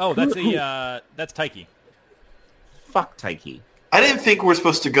 Oh, that's that's Taiki. Fuck Taiki. I didn't think we're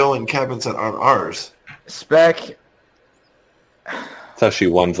supposed to go in cabins that aren't ours. Spec, That's how she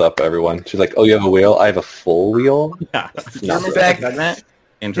ones up everyone. She's like, "Oh, you have a wheel? I have a full wheel." Yeah. Not Spec, Segment? this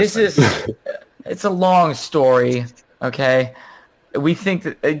Interesting. it's a long story, okay? We think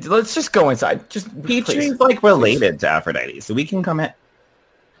that... let's just go inside. Just, please. Petrie's like related to Aphrodite, so we can come in.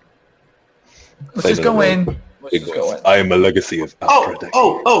 Let's just go in. Let's Big just go voice. in. I am a legacy of Aphrodite.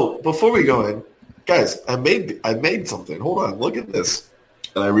 Before we go in, guys, I made something. Hold on, look at this.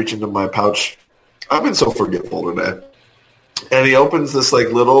 And I reach into my pouch. I've been so forgetful today. And he opens this like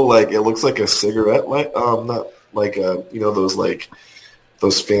little, like, it looks like a cigarette light, not like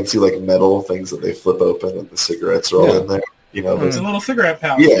those fancy like metal things that they flip open and the cigarettes are all in there. You know, It's a little cigarette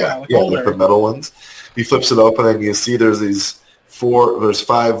pouch. yeah, Like like the metal ones. He flips it open and you see there's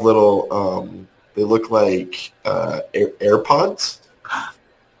five little, they look like AirPods.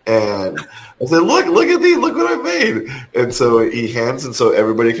 And I said, look at these, look what I made. And so he hands, and so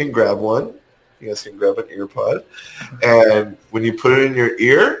everybody can grab one. You guys can grab an earpod. And when you put it in your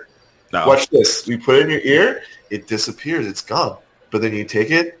ear, watch this. You put it in your ear, it disappears, it's gone. But then you take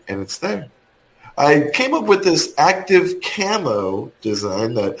it, and it's there. I came up with this active camo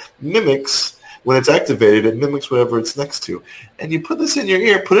design that mimics, when it's activated, it mimics whatever it's next to. And you put this in your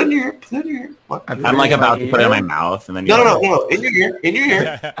ear, put it in your ear. What? I'm like about to put it in my mouth, and then No, in your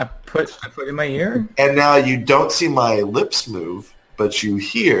ear. I put it in my ear. And now you don't see my lips move, but you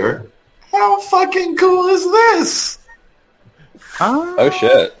hear, how fucking cool is this? Oh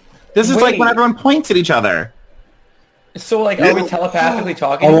shit! This is like Wait. when everyone points at each other. So, like, are we telepathically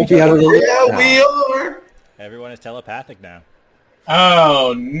talking? I to won't each be out other? of the loop. Yeah, we are. Everyone is telepathic now.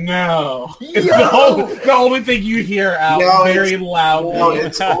 Oh no! It's the only thing you hear out No, very it's- loudly. No,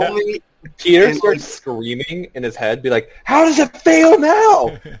 it's only Peter starts screaming in his head, be like, "How does it feel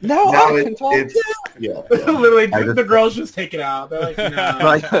now? Now now I can talk it's too." yeah. Literally, I just- the girls just take it out. They're like, no.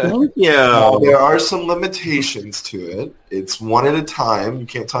 Like, thank you. There are some limitations to it. It's one at a time. You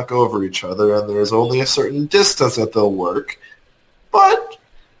can't talk over each other, and there's only a certain distance that they'll work. But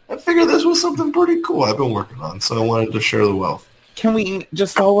I figured this was something pretty cool I've been working on, so I wanted to share the wealth. Can we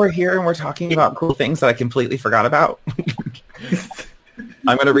just, while we're here and we're talking about cool things that I completely forgot about,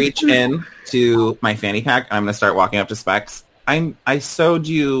 I'm going to reach in to my fanny pack and I'm going to start walking up to Specs. I sewed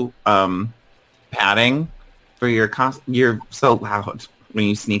you padding for your you're so loud when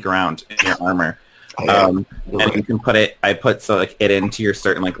you sneak around in your armor. And you can put it, I put so like it into your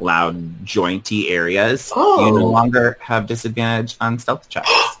certain like loud jointy areas. Oh. You no longer have disadvantage on stealth checks.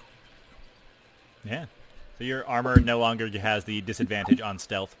 Yeah. So your armor no longer has the disadvantage on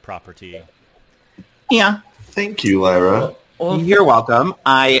stealth property. Yeah. Thank you, Lyra. You're welcome.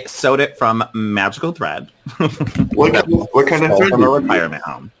 I sewed it from magical thread. What kind of thread From a did you use? retirement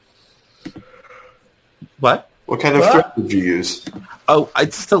home. What? What kind of thread did you use? Oh,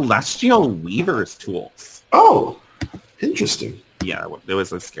 it's Celestial Weaver's tools. Oh, interesting. Yeah, it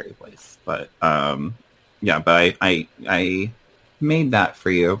was a scary place, but yeah, but I made that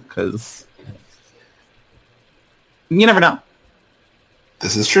for you because you never know.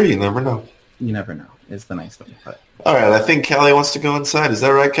 This is true. You never know. You never know is the nice way to put it. All right, I think Callie wants to go inside. Is that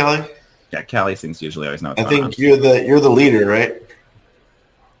right, Callie? Yeah, Callie seems usually always know what's I going think you're the leader, right? on.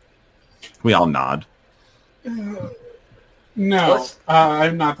 We all nod. No,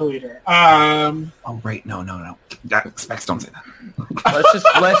 I'm not the leader. Oh, right. No. Specs, don't say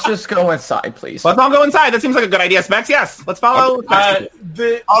that. Let's just go inside, please. Let's all go inside. That seems like a good idea, Specs. Yes, let's follow.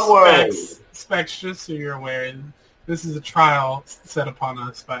 The Onward. Specs, just so you're aware, this is a trial set upon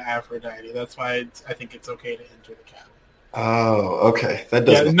us by Aphrodite. That's why I think it's okay to enter the cabin. Oh, okay. That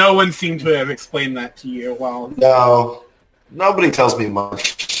does. Yeah, no one seemed to have explained that to you. Well, No, nobody tells me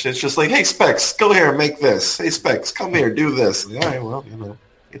much. It's just like, hey, Specs, go here and make this. Hey, Specs, come here, do this. All right, well,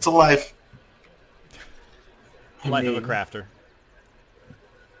 it's a life. Life of a crafter.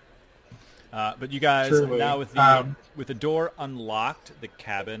 But you guys, Truly. now with the door unlocked, the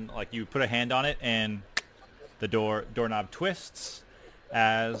cabin, like you put a hand on it and the doorknob twists.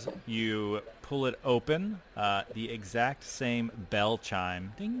 As you pull it open, the exact same bell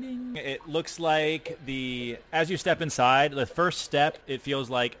chime. Ding, ding. It looks like as you step inside, the first step, it feels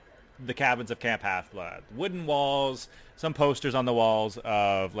like the cabins of Camp Half-Blood. Wooden walls, some posters on the walls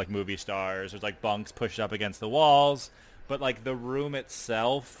of like movie stars. There's like bunks pushed up against the walls. But like the room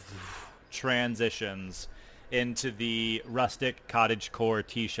itself transitions into the rustic cottagecore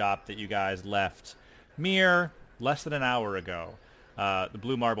tea shop that you guys left mere less than an hour ago. The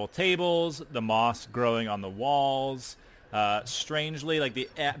blue marble tables, the moss growing on the walls. Strangely, like the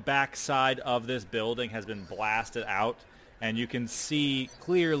back side of this building has been blasted out, and you can see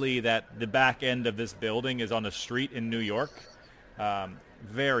clearly that the back end of this building is on a street in New York.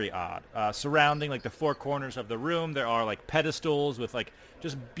 Very odd. Surrounding like the four corners of the room, there are like pedestals with like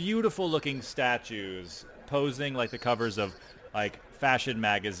just beautiful looking statues posing like the covers of like fashion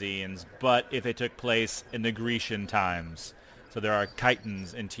magazines, but if they took place in the Grecian times. So there are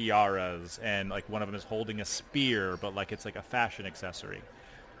chitons and tiaras, and like one of them is holding a spear, but like it's like a fashion accessory.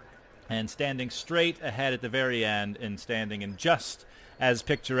 And standing straight ahead at the very end, and standing in just as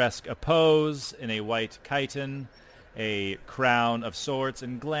picturesque a pose in a white chiton, a crown of sorts,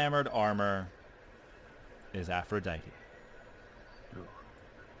 and glamoured armor, is Aphrodite.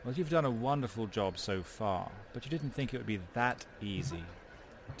 Well, you've done a wonderful job so far, but you didn't think it would be that easy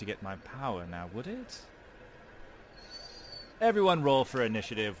to get my power now, would it? Everyone roll for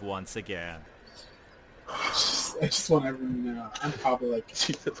initiative once again. I just want everyone to know I'm probably like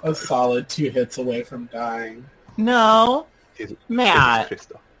a solid 2 hits away from dying. No. Jesus Matt.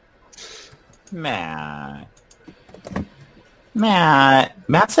 Christ. Matt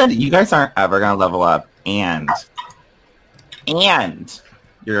said you guys aren't ever going to level up, and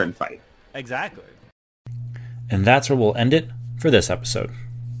you're going to fight. Exactly. And that's where we'll end it for this episode.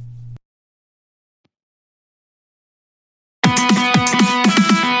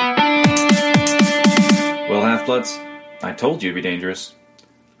 Well, Half-Bloods, I told you it'd be dangerous.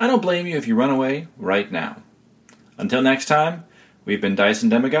 I don't blame you if you run away right now. Until next time, we've been Dice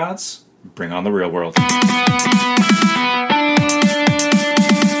and Demigods. Bring on the real world.